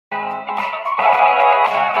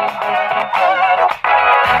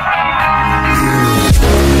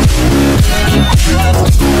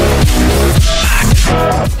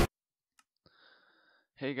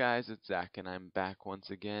guys, it's Zach, and I'm back once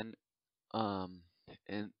again um,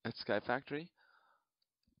 at Sky Factory.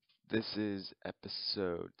 This is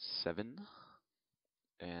episode 7,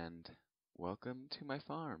 and welcome to my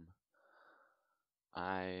farm.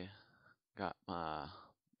 I got my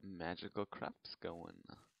magical crops going,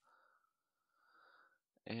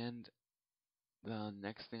 and the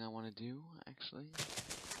next thing I want to do, actually,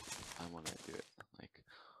 I want to do it like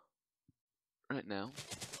right now.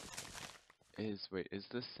 Wait, is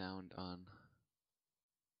the sound on?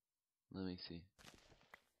 Let me see.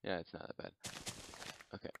 Yeah, it's not that bad.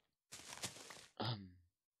 Okay.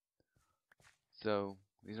 So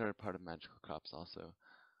these are part of magical crops also,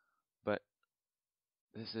 but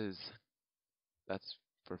that's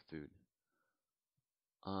for food.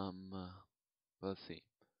 Let's see.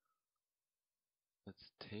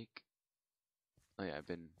 Let's take. Oh yeah, I've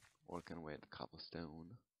been working away at the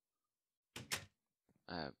cobblestone.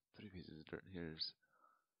 I have 3 pieces of dirt. Here's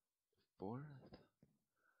 4th.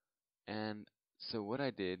 And so what I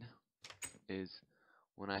did is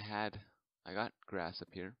when I got grass up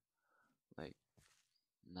here, like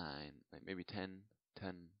 9, like maybe 10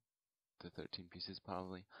 to 13 pieces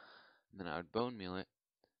probably. And then I would bone meal it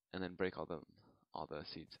and then break all the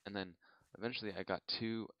seeds. And then eventually I got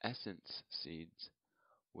 2 essence seeds,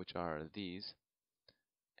 which are these.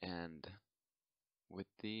 And with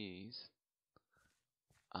these,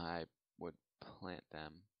 I would plant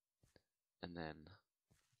them, and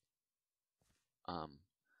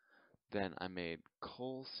then I made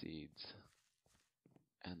coal seeds,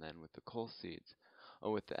 and then with the coal seeds,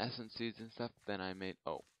 with the essence seeds and stuff, then I made,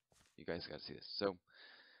 you guys gotta see this. So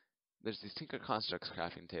there's these Tinker Constructs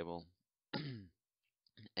crafting table,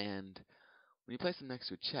 and when you place them next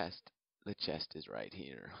to a chest, the chest is right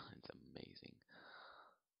here. It's amazing.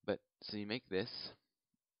 But so you make this,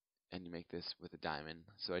 and you make this with a diamond.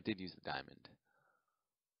 So I did use the diamond,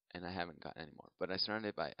 and I haven't gotten any more. But I surrounded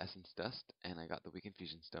it by essence dust, and I got the weak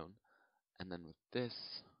infusion stone. And then with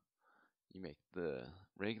this, you make the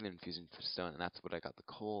regular infusion stone, and that's what I got the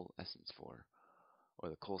coal essence for, or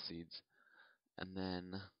the coal seeds. And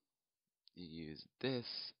then you use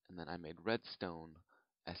this, and then I made redstone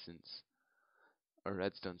essence, or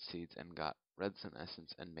redstone seeds, and got redstone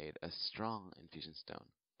essence, and made a strong infusion stone.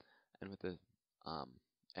 And with the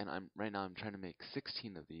and right now I'm trying to make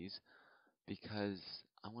 16 of these because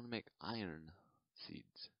I want to make iron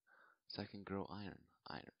seeds so I can grow iron.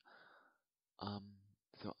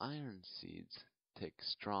 So iron seeds take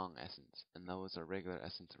strong essence, and those are regular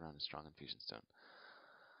essence around a strong infusion stone.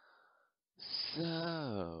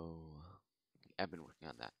 So I've been working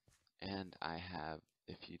on that, and I have,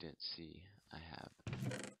 if you didn't see, I have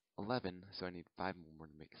 11, so I need 5 more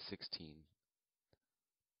to make 16.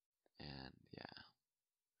 And yeah,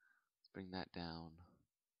 let's bring that down.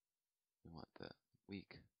 We want the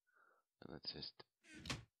weak, and let's just,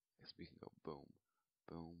 I guess we can go boom,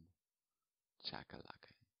 boom,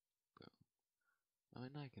 chakalaka, boom. Oh,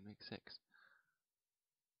 and I can make 6.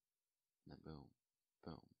 And then boom,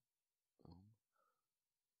 boom, boom.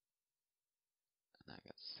 And I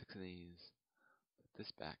got 6 of these. Put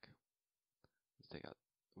this back. Let's take out.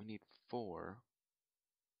 We need 4.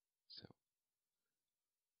 So,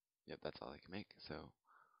 yep, that's all I can make. So,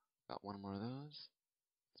 got 1 more of those.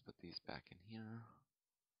 Let's put these back in here,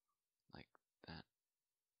 like that.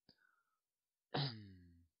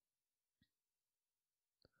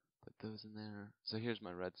 Put those in there. So here's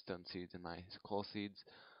my redstone seeds and my coal seeds.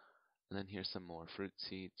 And then here's some more fruit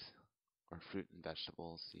seeds, or fruit and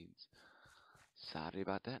vegetable seeds. Sorry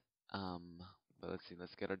about that. But let's see,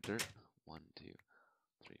 let's get our dirt. 1, 2,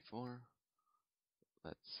 3, 4.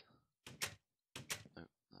 Let's, oh,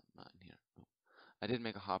 not in here. Oh. I did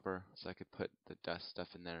make a hopper so I could put the dust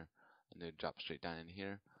stuff in there and it would drop straight down in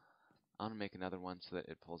here. I want to make another one so that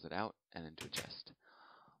it pulls it out and into a chest.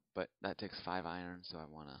 But that takes 5 iron, so I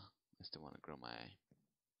still want to grow my,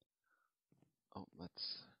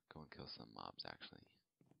 let's go and kill some mobs actually,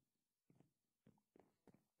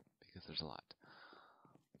 because there's a lot.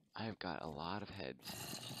 I have got a lot of heads,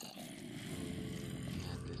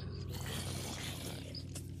 and this is multiple times.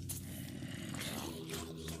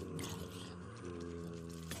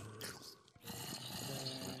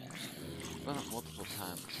 Run up multiple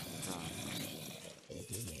times from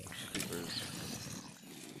creepers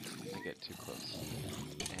when I get too close.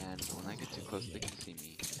 And when I get too close, they can see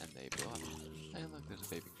me, and they blow up. Hey, look, there's a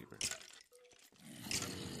baby creeper.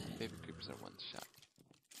 Baby creepers are one shot.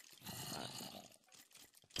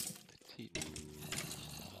 Petite.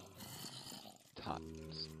 Tot.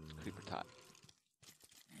 Creeper tot.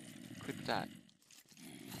 Creeper tot.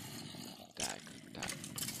 Die, creeper tot.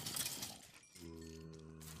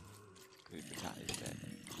 Creeper tot is dead.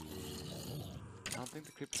 don't think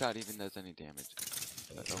the creeper dot even does any damage.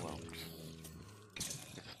 But oh well.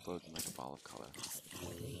 Explodes in like a ball of color. I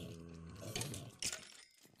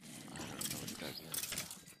don't know what it does.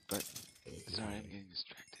 But sorry, I'm getting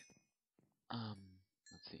distracted.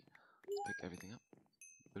 Let's see. Let's pick everything up.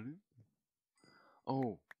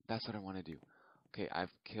 Oh, that's what I want to do. Okay,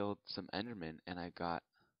 I've killed some Endermen and I got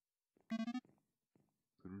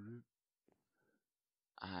ooh,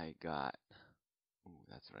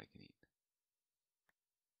 that's what I can eat.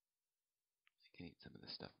 I can eat some of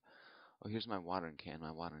this stuff. Oh, here's my watering can.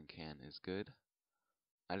 My watering can is good.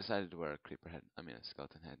 I decided to wear a creeper head. I mean a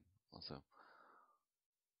skeleton head also.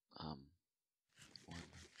 One.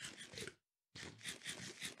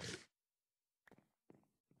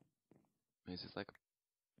 Is this like a...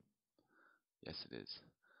 Yes, it is.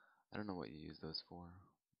 I don't know what you use those for,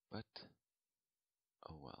 but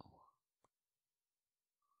oh well.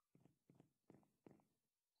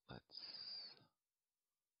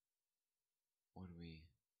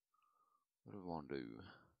 What do we want to do?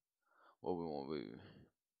 What we want to do?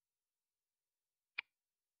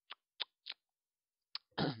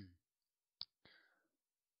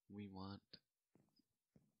 We want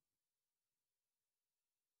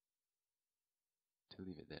to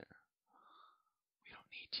leave it there. We don't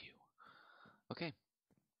need you. Okay.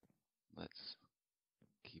 Let's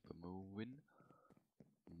keep a moving.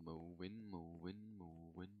 Moving.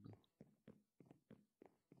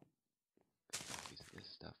 Piece of this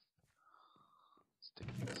stuff. Stick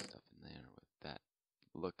this stuff in there with that.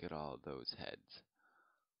 Look at all those heads.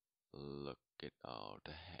 Look at all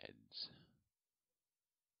the heads.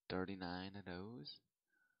 39 of those.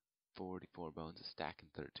 44 bones, a stack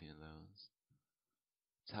and 13 of those.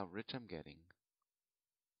 That's how rich I'm getting.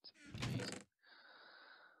 It's amazing.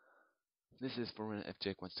 This is for when if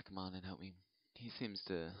Jake wants to come on and help me. He seems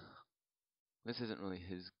to... This isn't really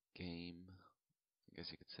his game, I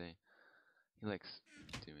guess you could say. He likes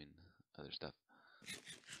doing other stuff.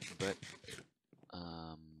 But,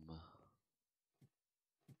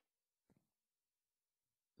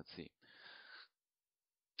 let's see.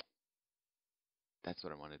 That's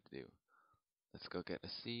what I wanted to do. Let's go get a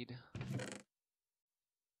seed.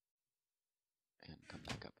 And come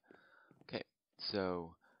back up. Okay,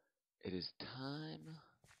 so it is time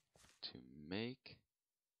to make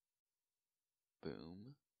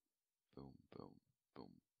boom, boom, boom, boom,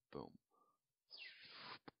 boom.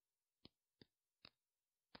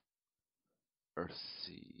 Earth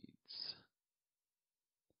seeds.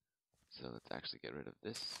 So let's actually get rid of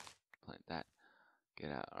this. Plant that. Get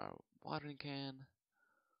out our watering can.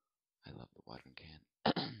 I love the watering can.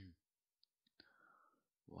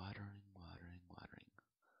 Watering.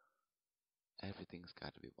 Everything's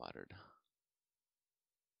got to be watered.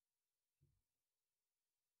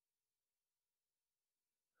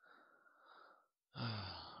 A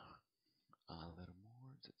little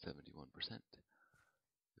more. It's at 71%.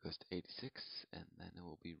 It goes to 86, and then it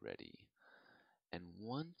will be ready. And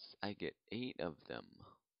once I get 8 of them,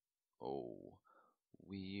 oh,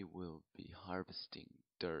 we will be harvesting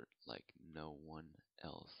dirt like no one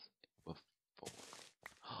else before.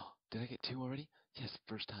 Did I get 2 already? Yes,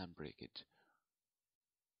 first time breakage.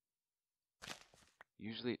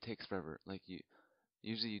 Usually it takes forever.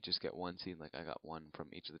 Usually you just get 1 seed. Like I got 1 from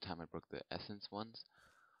each of the time I broke the essence ones.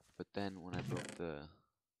 But then when I broke the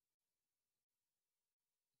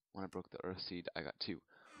earth seed, I got 2,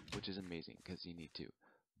 which is amazing because you need 2.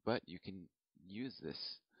 But you can use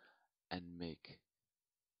this and make.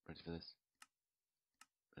 Ready for this?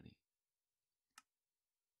 Ready?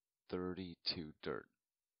 32 dirt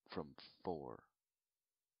from 4.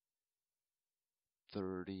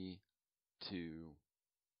 32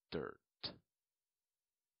 dirt.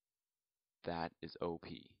 That is OP.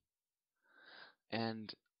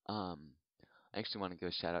 And I actually want to give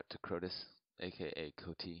a shout out to Crotus, aka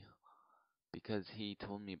Koti, because he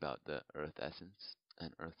told me about the earth essence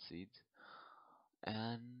and earth seeds.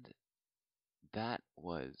 And I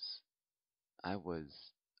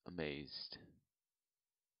was amazed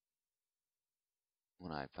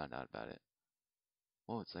when I found out about it.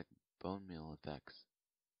 Oh, it's like bone meal effects.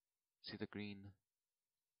 See the green?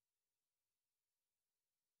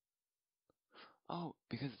 Oh,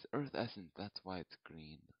 because it's earth essence, that's why it's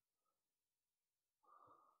green.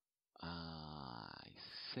 I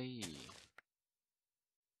see.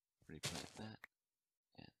 Replant that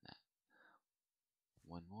and that.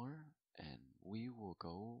 1 more, and we will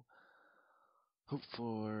go hope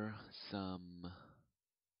for some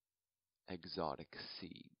exotic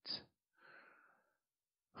seeds.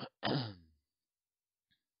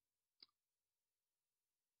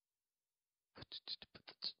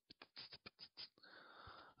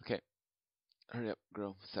 Okay, Hurry up,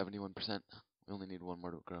 grow. 71%. We only need one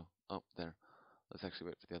more to grow. Oh, there. Let's actually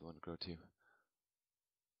wait for the other one to grow too.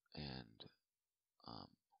 And um,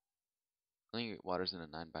 I think it waters in a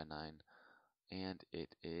 9x9, and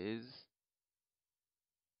it is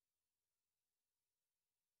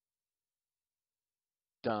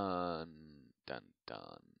done. Done.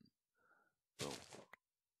 Done. Boom.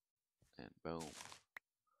 And boom.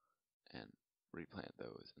 And replant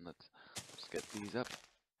those. And let's just get these up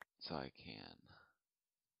so I can.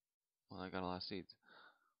 Well, I got a lot of seeds.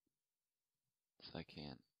 So I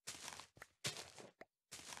can.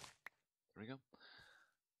 There we go.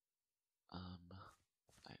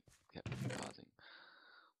 I kept pausing.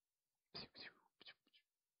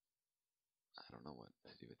 I don't know what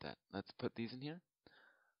to do with that. Let's put these in here.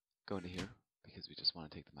 Go into here because we just want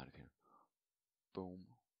to take them out of here. Boom.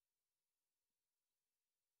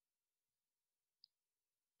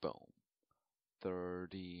 Boom.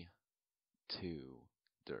 32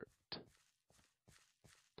 dirt.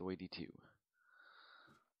 32.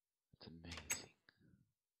 It's amazing.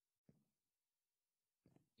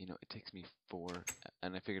 You know, it takes me 4,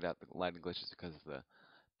 and I figured out the lighting glitch is because of the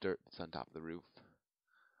dirt that's on top of the roof.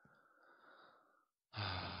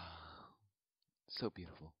 So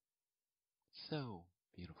beautiful. So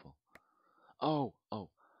beautiful. Oh,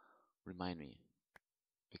 remind me.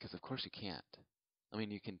 Because of course you can't. I mean,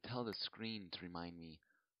 you can tell the screen to remind me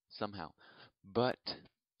somehow. But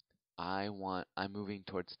I'm moving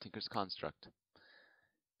towards Tinker's Construct.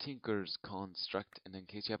 Tinker's Construct, and in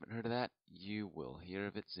case you haven't heard of that, you will hear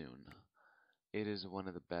of it soon. It is one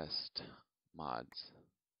of the best mods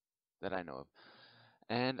that I know of.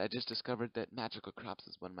 And I just discovered that Magical Crops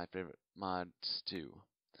is one of my favorite mods too,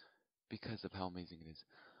 because of how amazing it is.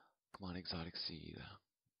 Come on, exotic seed.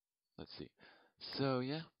 Let's see. So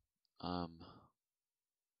yeah, what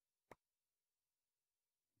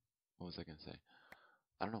was I gonna say?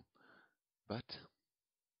 I don't know. But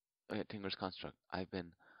at Tinker's Construct, I've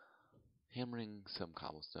been hammering some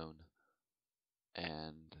cobblestone,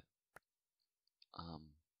 and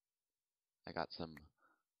I got some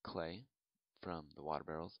clay from the water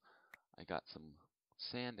barrels. I got some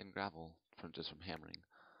sand and gravel from hammering.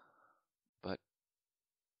 But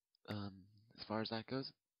as far as that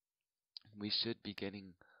goes, we should be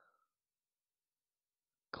getting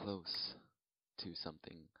close to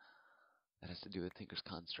something that has to do with Tinker's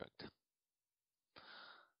Construct.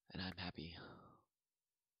 And I'm happy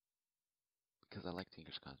because I like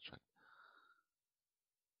Tinker's Construct.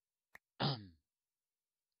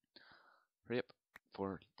 Hurry up.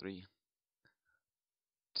 4, 3,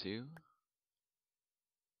 2,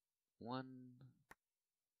 1,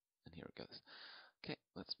 and here it goes. Okay,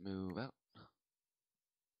 let's move out.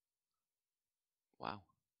 Wow.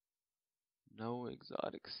 No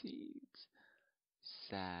exotic seeds.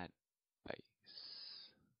 Sad face.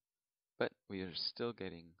 But we are still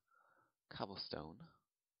getting cobblestone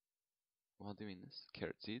while doing this.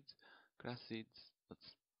 Carrot seeds, grass seeds,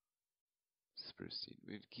 let's spruce seed.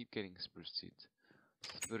 We keep getting spruce seeds.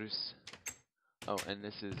 Spruce. Oh, and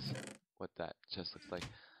this is what that chest looks like.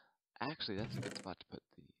 Actually, that's a good spot to put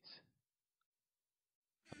these.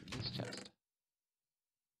 Up in this chest.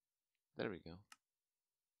 There we go.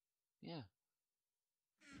 Yeah.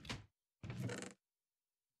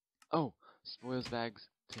 Oh, spoils bags,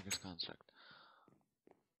 Tinker's Construct.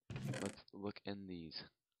 Let's look in these.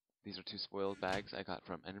 These are 2 spoiled bags I got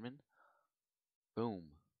from Enderman. Boom.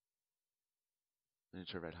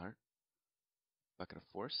 Miniature red heart. Bucket of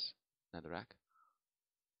force. Netherrack.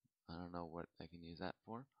 I don't know what I can use that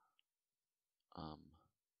for.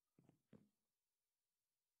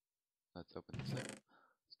 Let's open this up.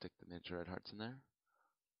 Stick the miniature red hearts in there.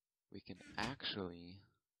 We can actually,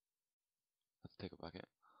 let's take a bucket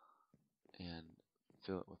and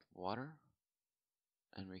fill it with water.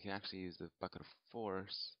 And we can actually use the bucket of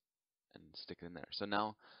force and stick it in there. So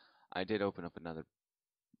now I did open up another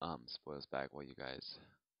spoils bag while you guys.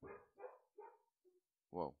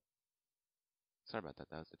 Whoa. Sorry about that.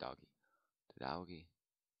 That was the doggy. The doggy.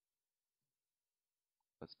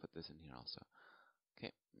 Let's put this in here also.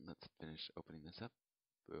 Okay, let's finish opening this up.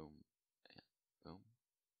 Boom. And boom.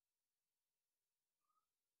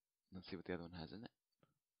 Let's see what the other one has in it.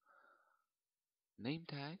 Name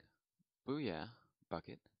tag. Booyah.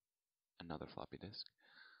 Bucket. Another floppy disk.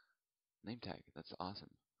 Name tag. That's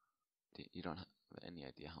awesome. You don't have any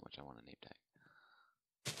idea how much I want a name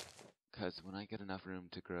tag. Because when I get enough room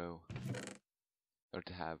to grow, or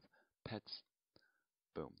to have pets,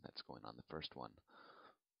 boom, that's going on the first one.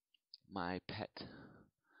 My pet,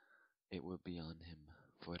 it will be on him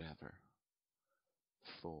forever.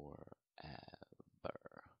 Forever.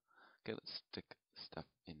 Okay, let's stick stuff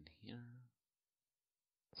in here.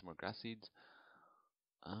 some more grass seeds.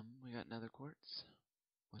 We got nether quartz,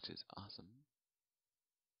 which is awesome.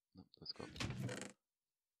 Nope, let's go.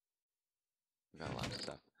 We got a lot of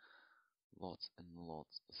stuff. Lots and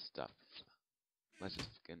lots of stuff. Let's just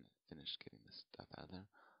finish getting this stuff out of there.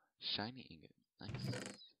 Shiny ingot. Nice.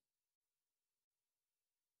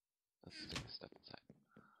 Let's stick the stuff inside.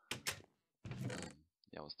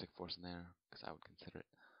 Yeah, we'll stick force in there because I would consider it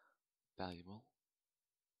valuable.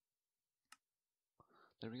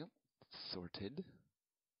 There we go. Sorted.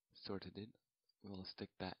 Sorted it. We'll stick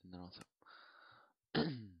that in there also.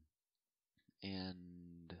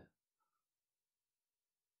 And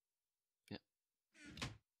yeah.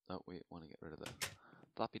 Oh, we want to get rid of the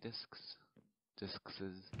floppy disks.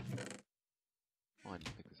 Diskses. Oh, I need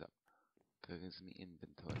to pick this up because my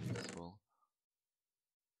inventory is full.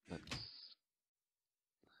 I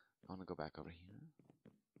want to go back over here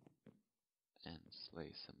and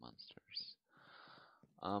slay some monsters.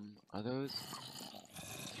 Are those?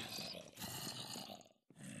 Yes.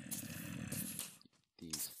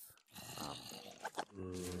 These.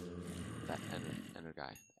 That ender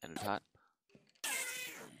guy. Ender tot.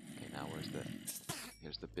 Okay, now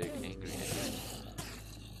here's the big angry ender.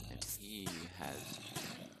 And he has,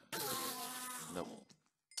 nope,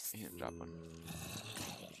 he didn't drop one.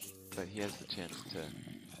 But he has the chance to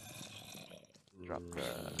drop the,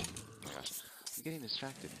 oh my gosh, I'm getting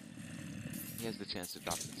distracted. He has the chance to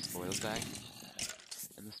drop the spoils bag.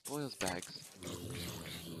 And the spoils bags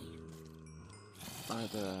are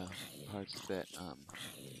the parts that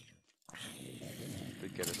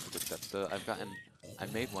get us the good stuff. So I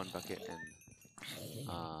made one bucket and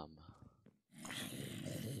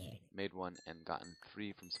made one and gotten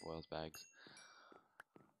 3 from spoils bags.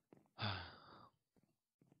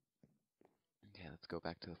 Okay, let's go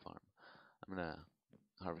back to the farm. I'm gonna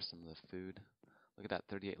harvest some of the food. Look at that,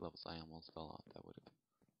 38 levels. I almost fell off. That would have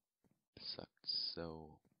sucked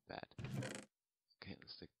so bad. Okay,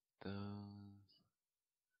 let's stick those.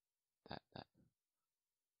 That.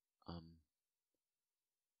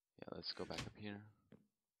 Yeah, let's go back up here.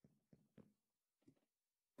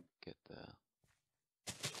 Get the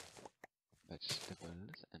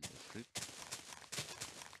vegetables and the fruit.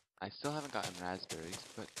 I still haven't gotten raspberries,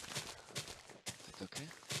 but it's okay.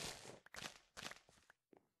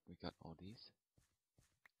 We got all these.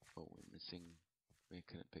 Oh, we're missing. We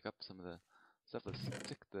couldn't pick up some of the stuff. Let's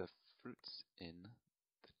stick the fruits in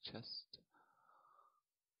the chest.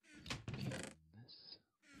 And this.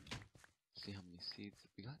 See how many seeds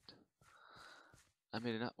we got. I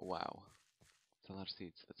made it up. Wow. It's a lot of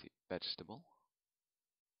seeds. Let's see. Vegetable.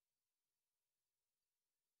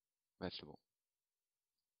 Vegetable.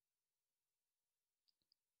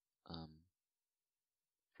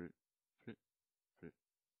 Fruit. Fruit.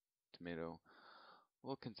 Tomato.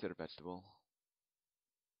 We'll consider vegetable.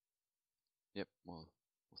 Yep, we'll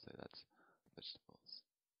say that's vegetables.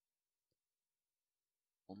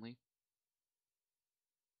 Only.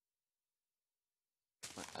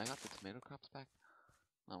 What, I got the tomato crops back?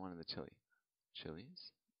 I wanted the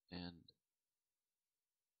chilies, and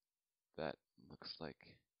that looks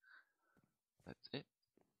like that's it.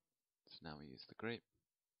 So now we use the grape,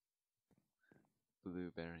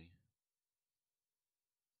 blueberry,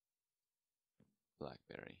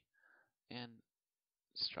 blackberry, and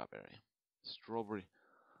strawberry.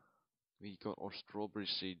 We got our strawberry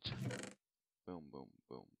seeds. Boom, boom,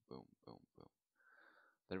 boom, boom, boom, boom.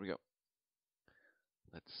 There we go.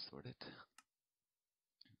 Let's sort it.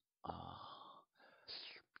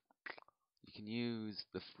 You can use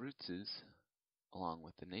the fruits along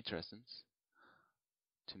with the nature essence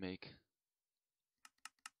to make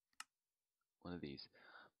one of these.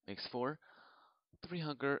 Makes 4, 3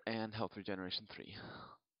 hunger, and health regeneration 3,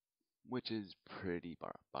 which is pretty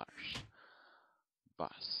bosh.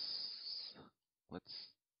 Let's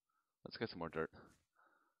get some more dirt.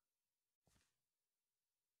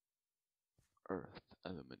 Earth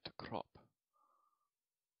element crop.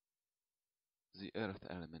 The earth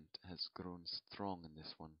element has grown strong in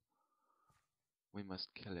this one. We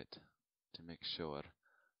must kill it to make sure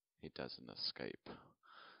he doesn't escape.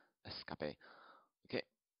 Escape. Okay.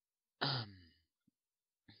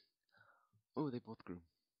 Oh, they both grew.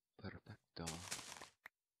 Perfecto.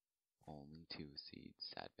 Only 2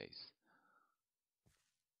 seeds. Sad face.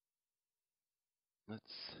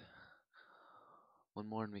 Let's... one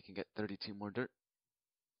more and we can get 32 more dirt.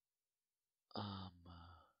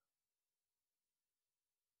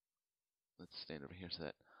 Let's stand over here so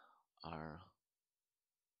that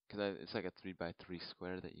because it's like a 3x3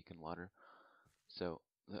 square that you can water. So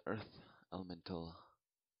the earth elemental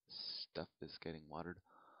stuff is getting watered.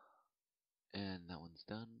 And that one's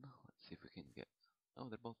done. Let's see if we can get Oh,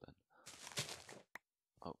 they're both done.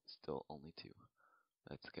 Oh, still only 2.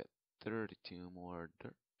 Let's get 32 more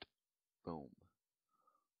dirt. Boom.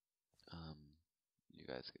 You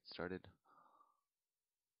guys get started.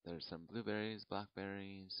 There's some blueberries,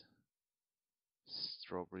 blackberries,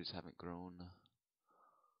 strawberries haven't grown.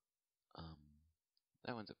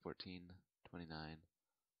 That one's at 14, 29.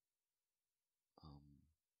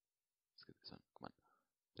 Let's get this one. Come on.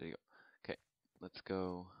 There you go. Okay, let's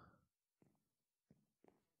go.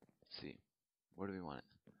 Let's see. Where do we want it?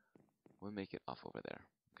 We'll make it off over there.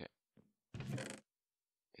 Okay.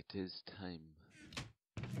 It is time.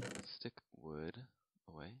 Let's stick wood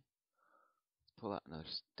away. Let's pull out another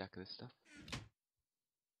stack of this stuff.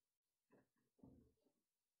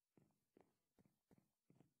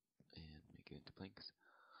 And make it into planks.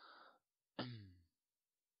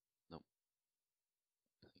 Nope.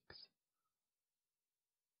 Planks.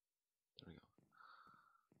 There we go.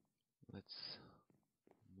 Let's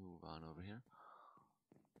move on over here.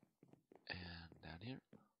 And down here.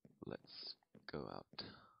 Let's go out.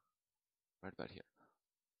 Right about here.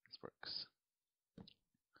 This works.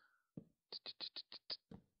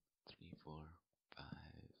 3, 4, 5,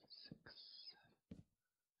 6, 7,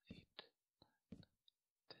 8,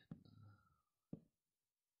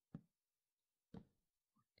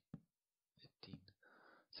 10, 15,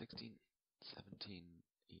 16, 17,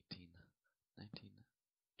 18, 19,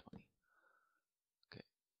 20. Okay.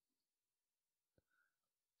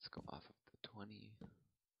 Let's go off of the 20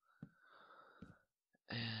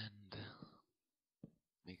 and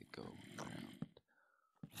make it go around.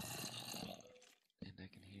 And I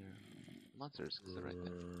can hear monsters because they're right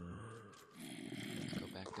there. Let's go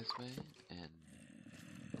back this way and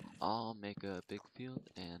I'll make a big field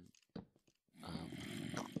and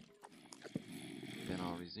then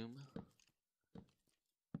I'll resume.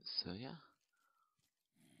 So yeah,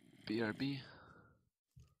 BRB.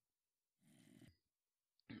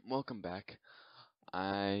 Welcome back.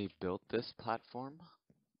 I built this platform.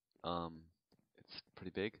 It's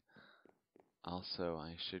pretty big. Also,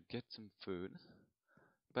 I should get some food.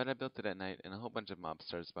 But I built it at night and a whole bunch of mobs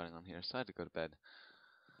started spawning on here, so I had to go to bed.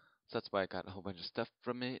 So that's why I got a whole bunch of stuff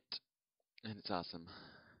from it. And it's awesome.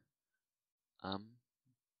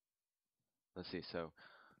 Let's see, so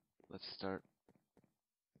let's start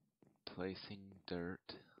placing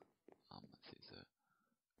dirt. Let's see, so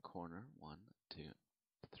corner 1, 2,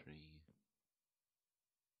 3.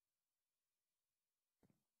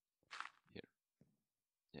 Here.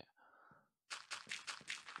 Yeah.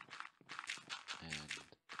 And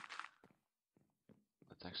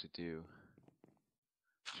let's actually do,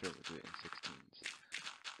 sure, we'll do it in 16s.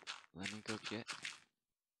 Let me go get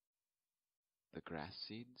the grass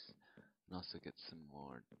seeds and also get some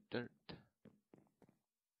more dirt.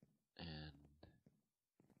 And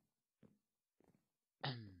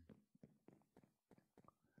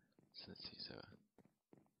so let's see, so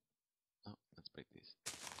oh, let's break these.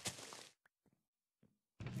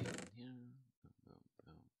 In here, boom, boom,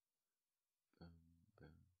 boom, boom,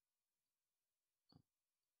 boom.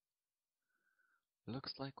 Oh.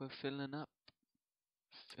 Looks like we're filling up,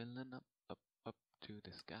 up to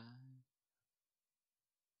the sky.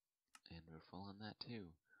 And we're full on that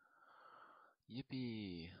too.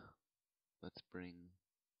 Yippee! Let's bring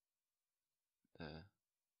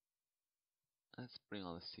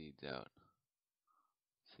all the seeds out.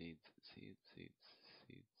 Seeds. And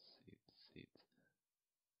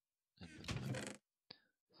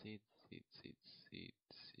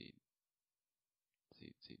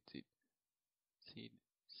seed.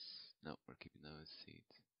 No, we're keeping those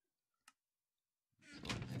seeds. So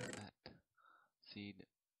what is that? Seed.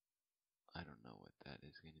 I don't know what that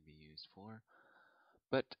is going to be used for.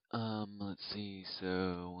 But, let's see,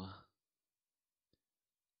 so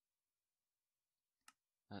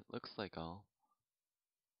that looks like all.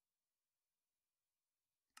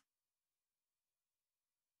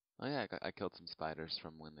 Oh yeah, I killed some spiders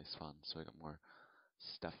from when they spawned, so I got more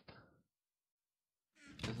stuff.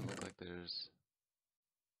 Doesn't look like there's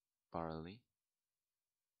barley.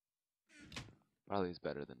 Barley is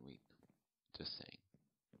better than wheat. Just saying.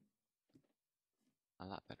 A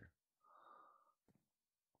lot better.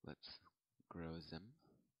 Let's grow them.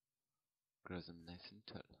 Grow them nice and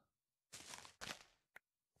tall.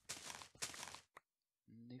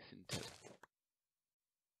 Nice and tall.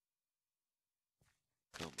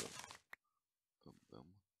 Boom, boom. Boom, boom.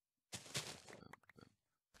 Boom, boom.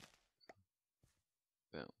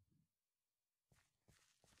 Boom.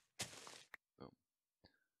 Boom.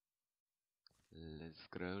 Let's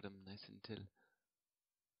grow them nice and tall.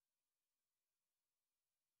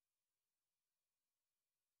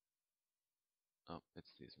 Oh,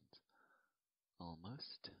 it's these ones.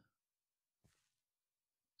 Almost.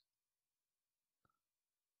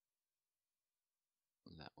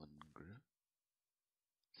 That one grew.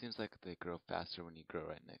 Seems like they grow faster when you grow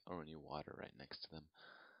right next, or when you water right next to them.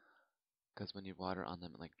 Because when you water on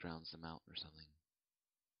them, it like drowns them out or something.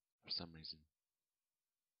 For some reason.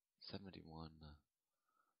 71,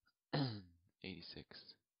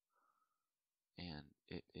 86, and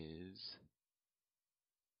it is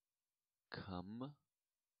come.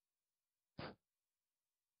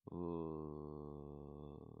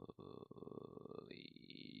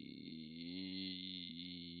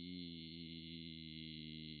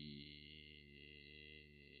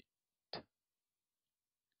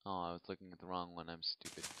 Oh, I was looking at the wrong one. I'm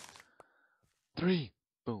stupid. 3.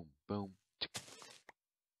 Boom, boom,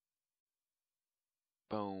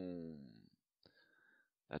 boom.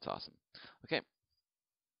 That's awesome. Okay.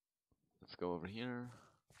 Let's go over here.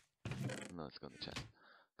 No, let's go in the chest.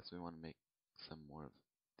 Because we want to make some more of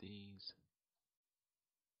these.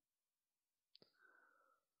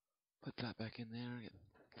 Put that back in there. Get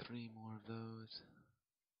 3 more of those.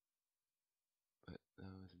 Put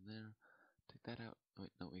those in there. Take that out.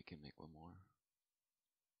 Wait, no, we can make one more.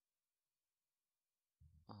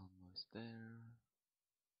 Almost there.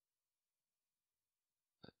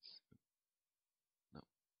 Let's. No.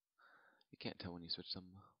 You can't tell when you switch them.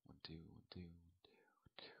 1, 2, 1, 2, 1, 2,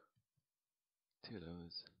 1, 2. 2 of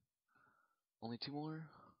those. Only 2 more,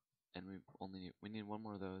 and we need 1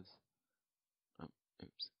 more of those. Oh,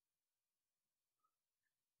 oops.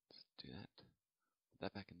 Let's do that. Put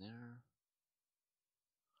that back in there.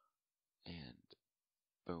 And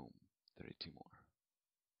boom, 32 more.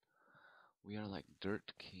 We are like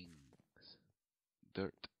dirt kings.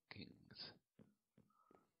 Dirt kings.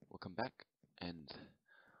 We'll come back and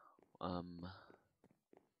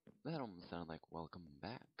that almost sounded like welcome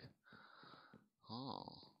back. Oh,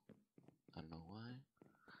 I don't know why.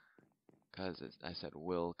 Because I said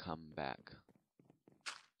will come back.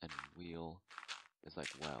 And we'll is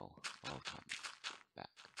like well come back.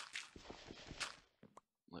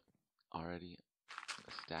 Look, already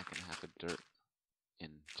a stack and a half of dirt in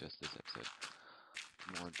just this episode.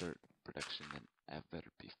 More dirt production than ever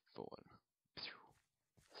before.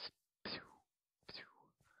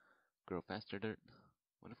 Grow faster dirt.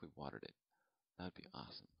 What if we watered it? That would be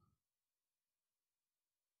awesome.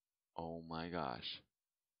 Oh my gosh.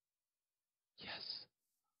 Yes.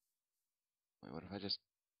 Wait, what if I just...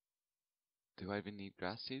 Do I even need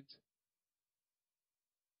grass seeds?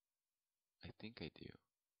 I think I do.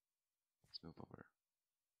 Let's move over.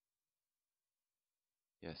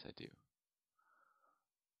 Yes, I do.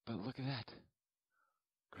 But look at that.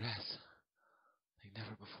 Grass. Like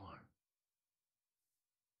never before.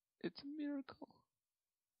 It's a miracle.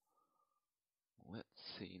 Let's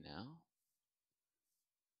see now.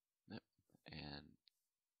 Yep. And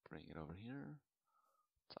bring it over here.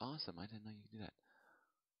 It's awesome. I didn't know you could do that.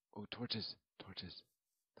 Oh, torches. Torches.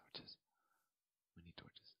 Torches. We need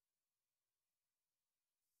torches.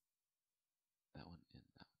 That one and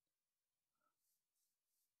that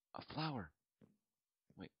one. A flower.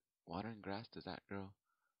 Wait, watering grass, does that grow?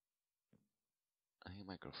 I think it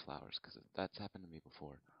might grow flowers because that's happened to me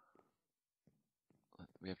before.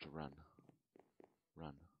 We have to run.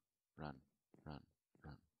 Run. Run. Run.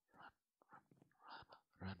 Run. Run.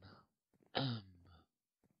 Run. Run.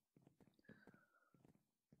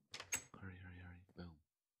 Hurry, hurry, hurry. Boom.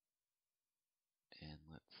 And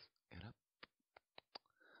let's get up.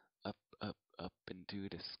 Up, up, up into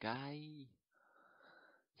the sky.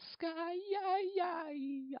 Sky,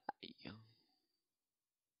 yay.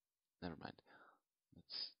 Never mind.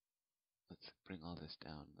 Let's bring all this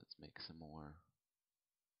down. Let's make some more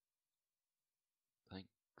planks.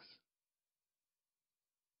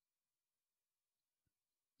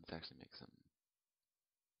 Let's actually make some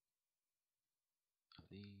of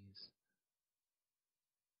these.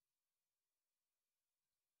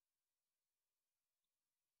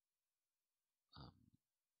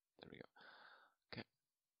 There we go. Okay.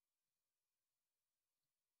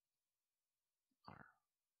 R.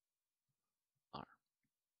 R. R.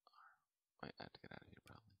 Wait, I have to get out of here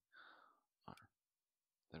probably. R.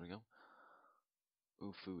 There we go.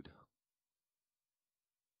 Ooh, food.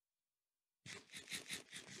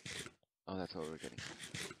 Oh, that's what we're getting.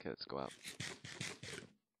 Okay, let's go out.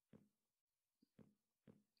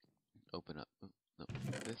 Open up. Ooh, no,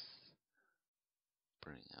 this.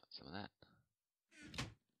 Bring out some of that.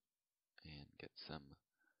 And get some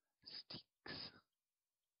steaks.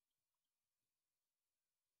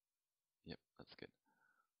 Yep, that's good.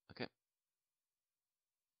 Okay.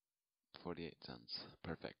 48 sounds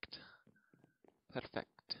perfect.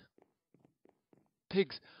 Perfect.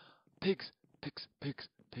 Pigs! Pigs! Pigs, pigs,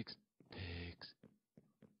 pigs, pigs,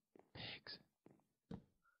 pigs.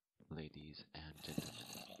 Ladies and gentlemen,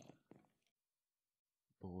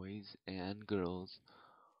 boys and girls,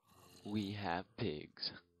 we have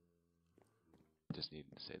pigs. Just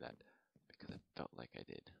needed to say that because I felt like I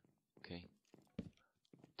did. Okay?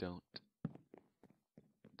 Don't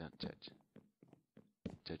judge.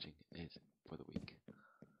 Judging is for the weak.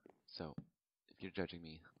 So, if you're judging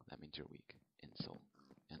me, that means you're weak in soul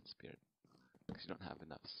and spirit. Because you don't have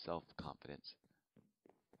enough self-confidence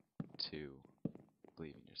to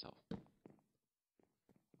believe in yourself.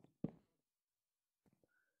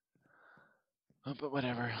 But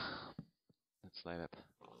whatever. Let's light up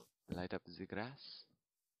the grass.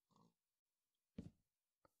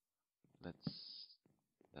 That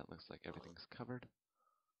looks like everything's covered.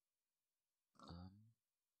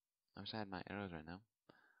 I wish I had my arrows right now.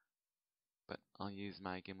 But I'll use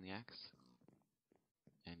my Gimli axe.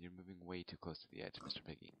 And you're moving way too close to the edge, Mr.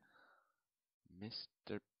 Piggy.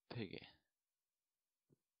 Mr. Piggy.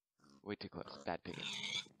 Way too close. Bad Piggy.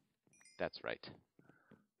 That's right.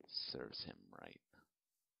 Serves him right.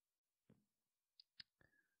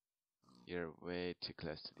 You're way too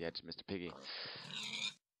close to the edge, Mr. Piggy.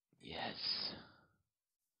 Yes.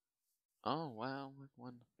 Oh, wow.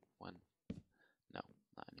 One. No,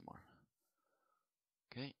 not anymore.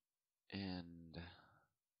 Okay. And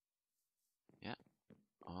yeah.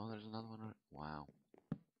 Oh, there's another one. Wow.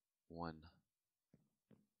 One.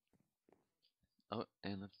 Oh,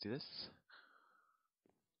 and let's do this.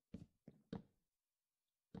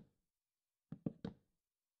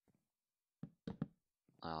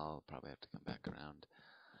 I'll probably have to come back around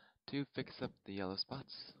to fix up the yellow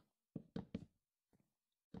spots.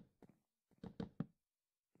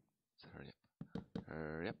 So hurry up.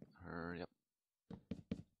 Hurry up. Hurry up.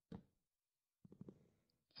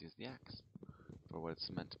 Let's use the axe for what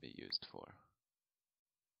it's meant to be used for.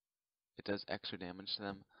 It does extra damage to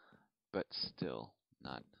them, but still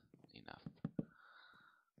not enough.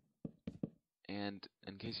 And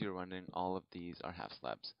in case you're wondering, all of these are half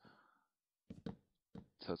slabs.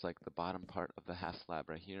 So it's like the bottom part of the half slab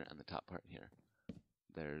right here and the top part here.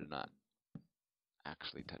 They're not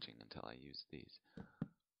actually touching until I use these.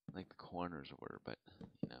 Like the corners were, but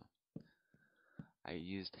you know. I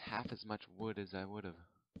used half as much wood as I would have.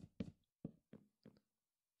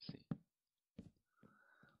 See.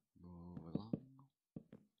 Move along.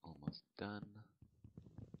 Almost done.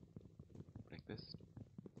 Break this.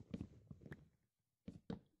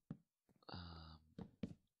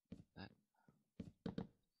 That.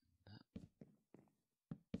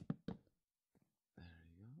 There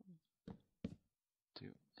you go.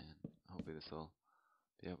 Two, and hopefully this will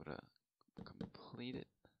be able to complete it.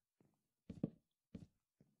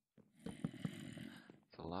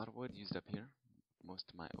 It's a lot of wood used up here. Most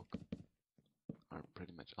of my oak, or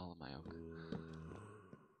pretty much all of my oak.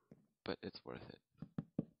 But it's worth it,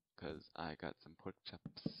 because I got some pork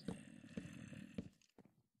chops.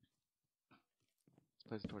 Let's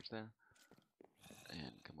place a torch there.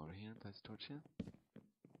 And come over here and place a torch here.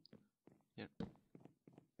 Here.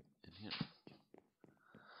 And here.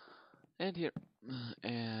 And here.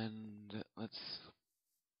 And let's...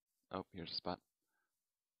 Oh, here's a spot.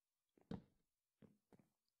 Let's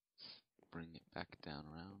bring it back down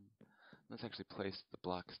around. Let's actually place the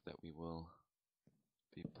blocks that we will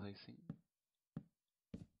be placing.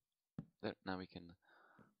 There, now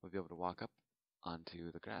we'll be able to walk up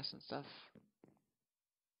onto the grass and stuff.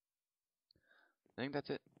 I think that's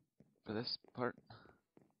it for this part.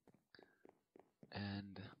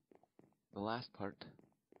 And the last part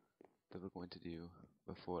that we're going to do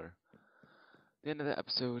before the end of the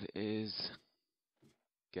episode is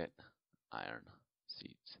get iron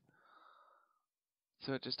seeds.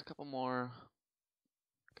 So just a couple more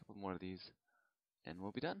of these, and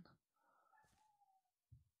we'll be done.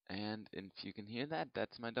 And if you can hear that,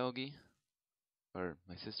 that's my doggy, or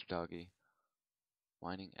my sister doggy,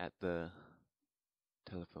 whining at the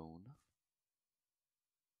telephone.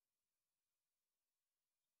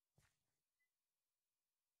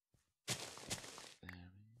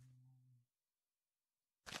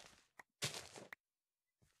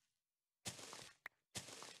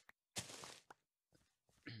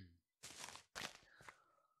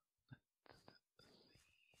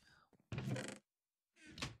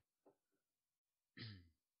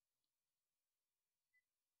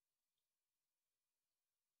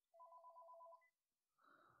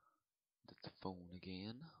 That's the phone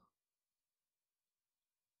again.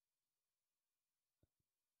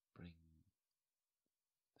 Bring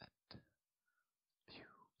that. Pew,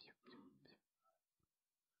 pew, pew, pew.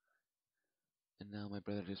 And now my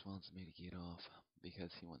brother just wants me to get off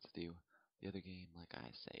because he wants to do the other game like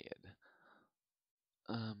I said.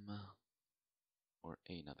 Or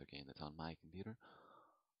another game that's on my computer.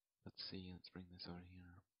 Let's see, let's bring this over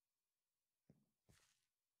here.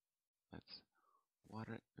 Let's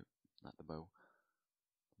water it. Oop, not the bow.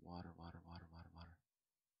 Water, water, water, water, water.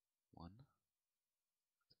 One.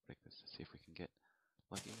 Let's break this to see if we can get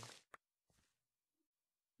lucky.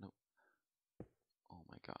 Nope. Oh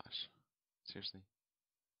my gosh. Seriously?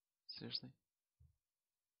 Seriously?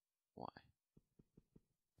 Why?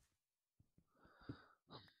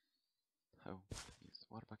 Oh, use the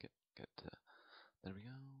water bucket. Get there we go,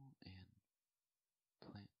 and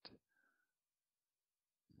plant.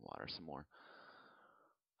 Water some more.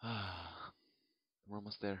 We're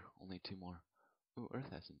almost there. Only 2 more. Ooh,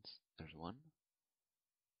 earth essence. There's 1.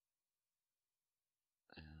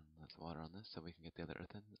 And let's water on this so we can get the other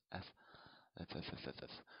earth essence.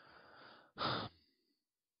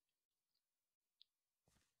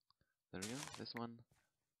 There we go. This one.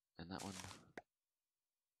 And that one.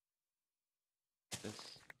 This.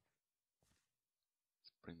 Let's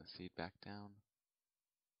bring the seed back down.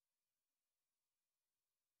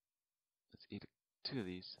 Let's eat 2 of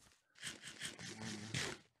these. 1,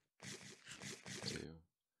 2.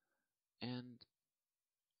 And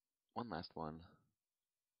 1 last one.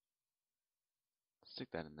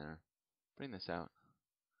 Stick that in there. Bring this out.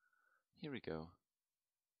 Here we go.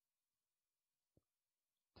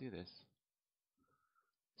 Do this.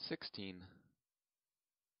 16.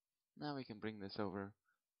 Now we can bring this over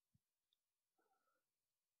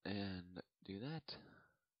and do that.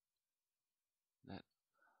 That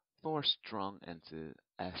 4 strong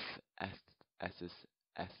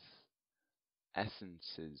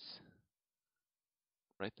essences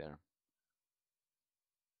right there.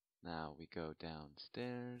 Now we go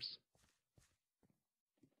downstairs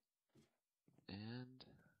and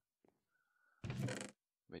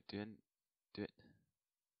wait, do it.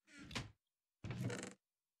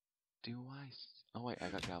 Oh wait, I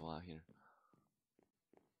got gravel out here.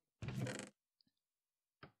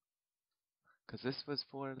 Cause this was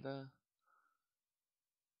for the.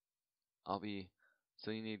 I'll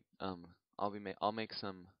make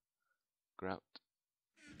some grout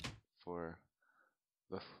for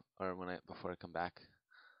before I come back.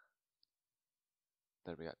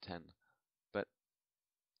 There we got 10, but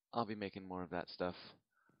I'll be making more of that stuff.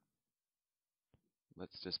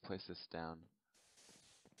 Let's just place this down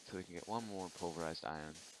so we can get 1 more pulverized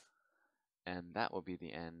iron, and that will be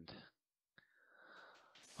the end.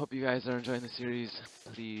 Hope you guys are enjoying the series.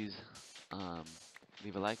 Please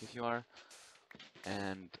leave a like if you are,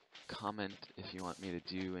 and comment if you want me to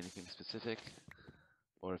do anything specific,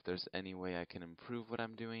 or if there's any way I can improve what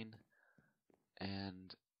I'm doing.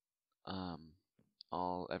 And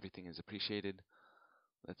everything is appreciated.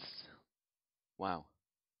 Wow,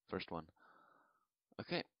 first one.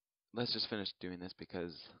 Okay, let's just finish doing this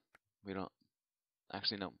because we don't.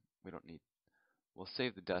 Actually, no, we don't need. We'll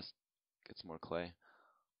save the dust. Get some more clay.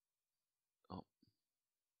 Oh,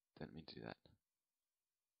 didn't mean to do that.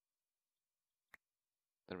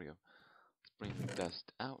 There we go. Let's bring the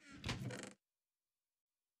dust out.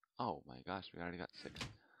 Oh my gosh, we already got 6.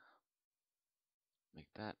 Make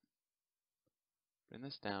that. Bring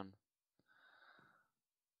this down.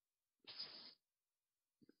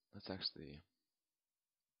 Let's actually.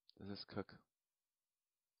 Does this cook?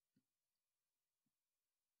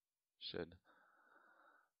 Should.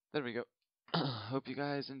 There we go. Hope you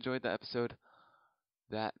guys enjoyed the episode.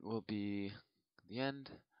 That will be the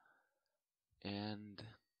end. And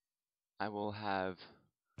I will have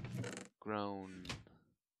grown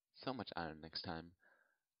so much iron next time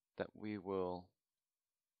that we will.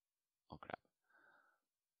 Oh crap.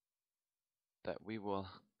 That we will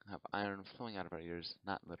have iron flowing out of our ears.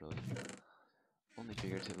 Not literally. Only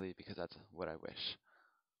figuratively, because that's what I wish.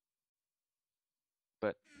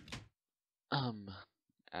 But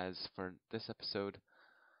as for this episode,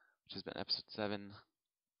 which has been episode 7,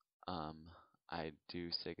 I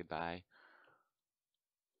do say goodbye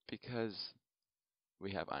because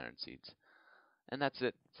we have iron seeds. And that's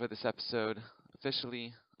it for this episode.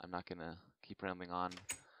 Officially, I'm not gonna keep rambling on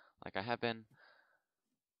like I have been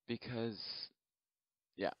because,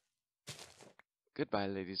 yeah. Goodbye,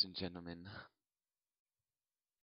 ladies and gentlemen.